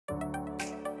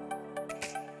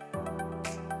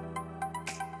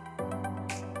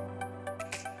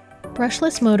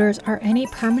Brushless motors are any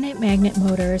permanent magnet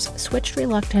motors, switched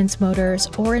reluctance motors,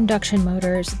 or induction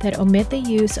motors that omit the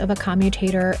use of a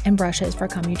commutator and brushes for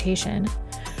commutation.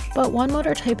 But one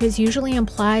motor type is usually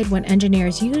implied when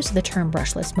engineers use the term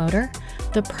brushless motor,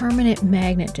 the permanent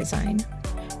magnet design.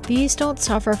 These don't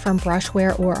suffer from brush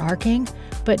wear or arcing,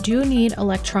 but do need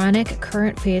electronic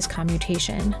current phase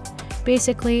commutation.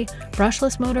 Basically,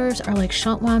 brushless motors are like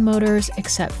shunt-wound motors,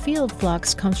 except field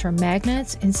flux comes from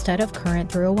magnets instead of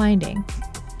current through a winding.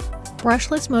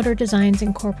 Brushless motor designs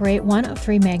incorporate one of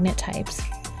three magnet types.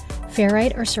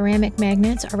 Ferrite or ceramic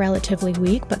magnets are relatively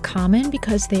weak but common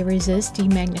because they resist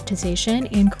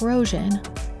demagnetization and corrosion,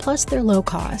 plus they're low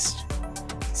cost.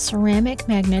 Ceramic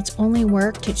magnets only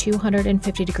work to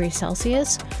 250 degrees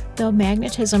Celsius, though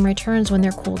magnetism returns when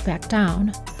they're cooled back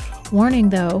down. Warning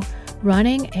though,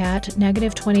 running at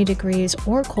 -20 degrees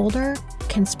or colder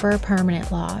can spur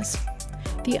permanent loss.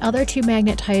 The other two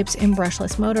magnet types in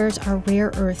brushless motors are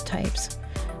rare earth types.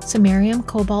 Samarium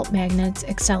cobalt magnets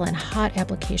excel in hot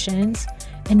applications,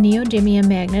 and neodymium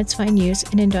magnets find use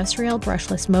in industrial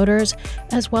brushless motors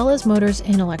as well as motors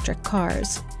in electric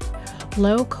cars.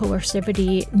 Low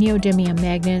coercivity neodymium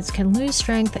magnets can lose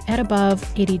strength at above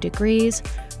 80 degrees,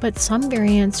 but some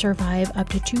variants survive up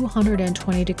to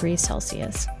 220 degrees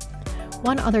Celsius.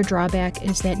 One other drawback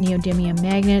is that neodymium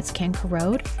magnets can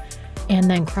corrode and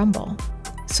then crumble,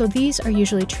 so these are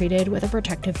usually treated with a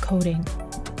protective coating.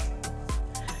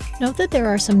 Note that there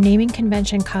are some naming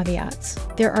convention caveats.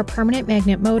 There are permanent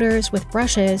magnet motors with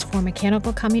brushes for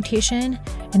mechanical commutation,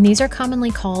 and these are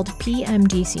commonly called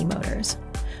PMDC motors.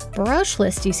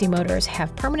 Brushless DC motors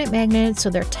have permanent magnets, so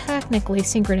they're technically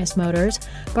synchronous motors,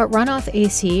 but run off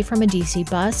AC from a DC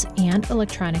bus and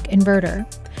electronic inverter.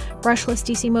 Brushless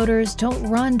DC motors don't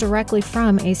run directly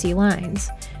from AC lines.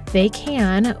 They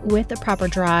can, with the proper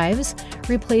drives,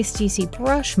 replace DC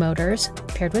brush motors,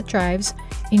 paired with drives,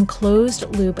 in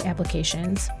closed-loop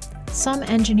applications. Some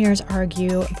engineers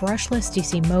argue brushless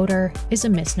DC motor is a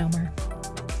misnomer.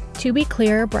 To be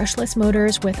clear, brushless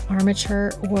motors with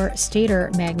armature or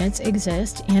stator magnets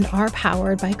exist and are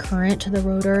powered by current to the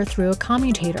rotor through a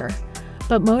commutator,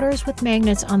 but motors with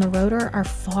magnets on the rotor are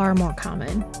far more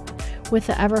common. With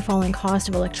the ever-falling cost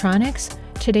of electronics,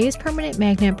 today's permanent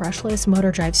magnet brushless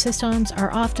motor drive systems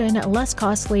are often less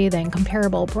costly than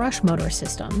comparable brush motor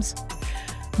systems.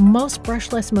 Most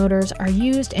brushless motors are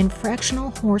used in fractional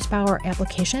horsepower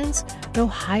applications, though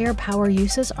higher power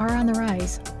uses are on the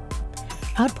rise.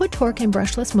 Output torque in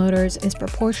brushless motors is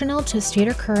proportional to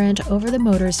stator current over the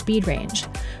motor's speed range.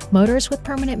 Motors with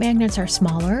permanent magnets are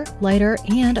smaller, lighter,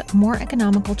 and more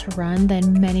economical to run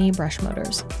than many brush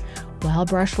motors. While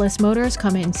brushless motors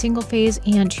come in single-phase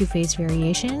and two-phase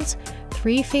variations,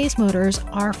 three-phase motors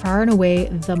are far and away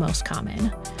the most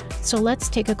common. So let's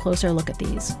take a closer look at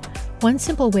these. One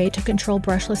simple way to control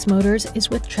brushless motors is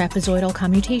with trapezoidal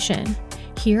commutation.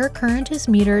 Here, current is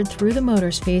metered through the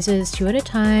motor's phases two at a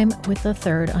time, with the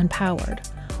third unpowered.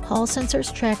 Hall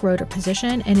sensors track rotor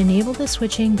position and enable the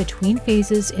switching between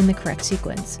phases in the correct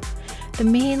sequence. The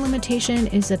main limitation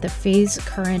is that the phase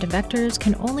current vectors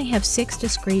can only have 6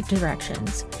 discrete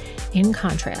directions. In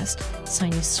contrast,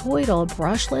 sinusoidal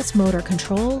brushless motor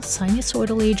control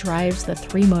sinusoidally drives the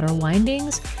 3 motor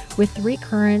windings with 3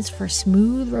 currents for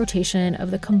smooth rotation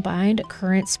of the combined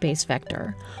current space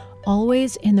vector,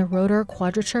 always in the rotor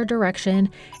quadrature direction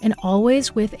and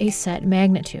always with a set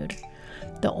magnitude.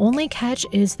 The only catch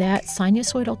is that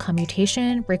sinusoidal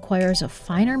commutation requires a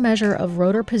finer measure of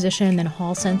rotor position than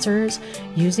Hall sensors,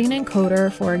 using an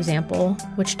encoder, for example,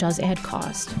 which does add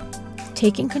cost.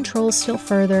 Taking control still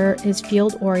further is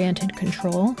field-oriented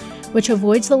control, which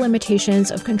avoids the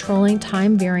limitations of controlling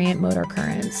time-variant motor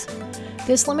currents.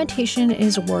 This limitation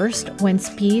is worst when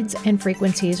speeds and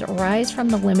frequencies rise from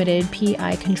the limited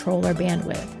PI controller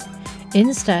bandwidth.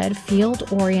 Instead,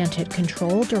 field-oriented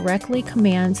control directly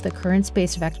commands the current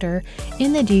space vector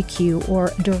in the DQ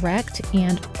or direct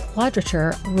and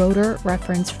quadrature rotor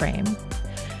reference frame.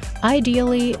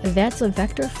 Ideally, that's a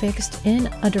vector fixed in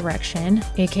a direction,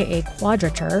 aka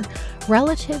quadrature,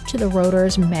 relative to the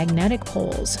rotor's magnetic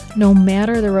poles, no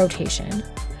matter the rotation.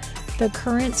 The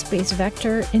current space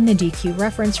vector in the DQ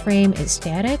reference frame is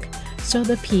static, so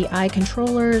the PI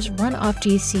controllers run off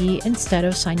DC instead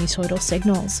of sinusoidal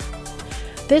signals.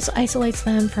 This isolates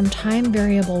them from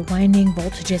time-variable winding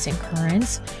voltages and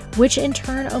currents, which in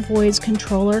turn avoids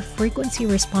controller frequency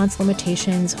response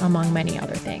limitations, among many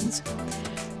other things.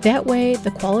 That way,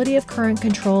 the quality of current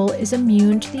control is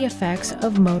immune to the effects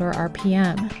of motor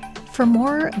RPM. For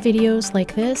more videos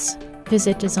like this,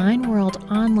 visit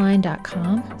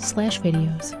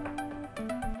designworldonline.com/videos.